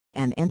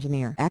An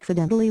engineer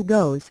accidentally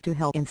goes to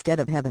hell instead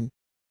of heaven.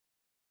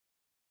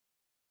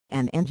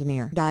 An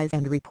engineer dies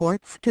and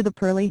reports to the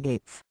pearly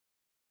gates.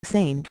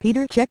 Saint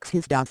Peter checks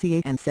his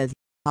dossier and says,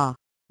 "Ah,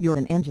 you're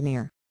an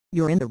engineer.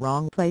 You're in the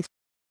wrong place."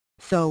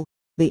 So,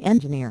 the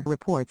engineer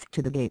reports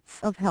to the gates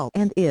of hell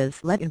and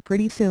is let in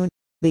pretty soon.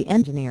 The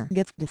engineer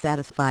gets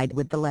dissatisfied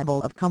with the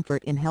level of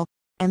comfort in hell,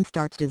 and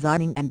starts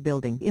designing and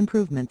building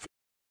improvements.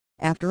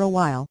 After a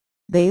while,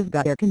 they've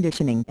got air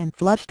conditioning and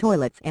flush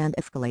toilets and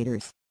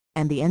escalators,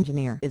 and the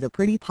engineer is a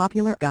pretty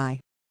popular guy.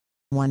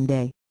 One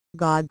day,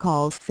 God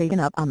calls Satan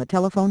up on the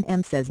telephone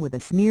and says with a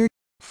sneer,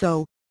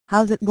 "So,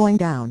 how's it going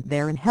down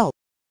there in hell?"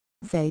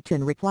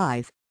 Satan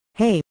replies,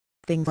 "Hey,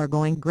 things are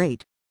going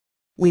great.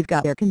 We've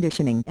got air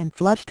conditioning and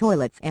flush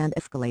toilets and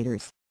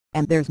escalators,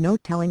 and there's no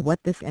telling what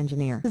this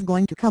engineer is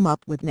going to come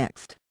up with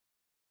next."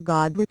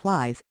 God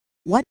replies,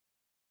 "What?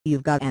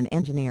 You've got an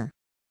engineer?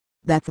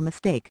 That's a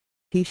mistake.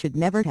 He should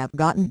never have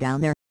gotten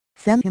down there.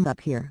 Send him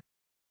up here."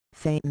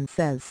 Satan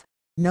says,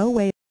 "No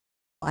way.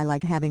 I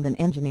like having an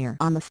engineer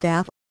on the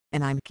staff,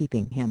 and I'm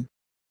keeping him."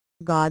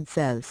 God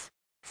says,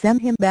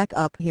 "Send him back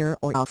up here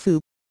or I'll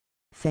sue."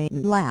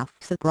 Satan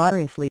laughs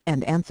uproariously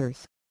and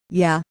answers,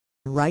 "Yeah,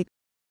 right.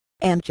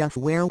 And just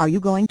where are you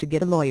going to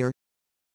get a lawyer?"